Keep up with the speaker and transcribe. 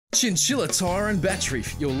Chinchilla Tyre Battery,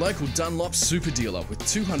 your local Dunlop Super Dealer with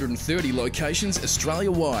 230 locations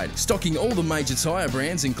Australia-wide, stocking all the major tyre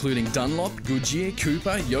brands including Dunlop, Goodyear,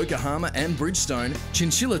 Cooper, Yokohama and Bridgestone.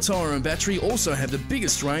 Chinchilla Tyre Battery also have the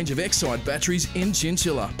biggest range of Exide batteries in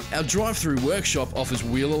Chinchilla. Our drive-through workshop offers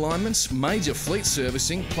wheel alignments, major fleet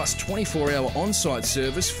servicing, plus 24-hour on-site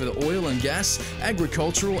service for the oil and gas,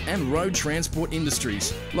 agricultural and road transport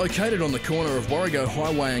industries. Located on the corner of Warrego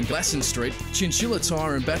Highway and Glasson Street, Chinchilla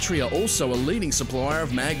Tyre Battery are also a leading supplier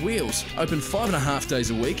of mag wheels. Open 5.5 days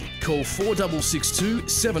a week. Call 4662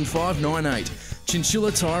 7598.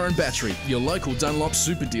 Chinchilla Tyre Battery, your local Dunlop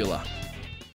Super Dealer.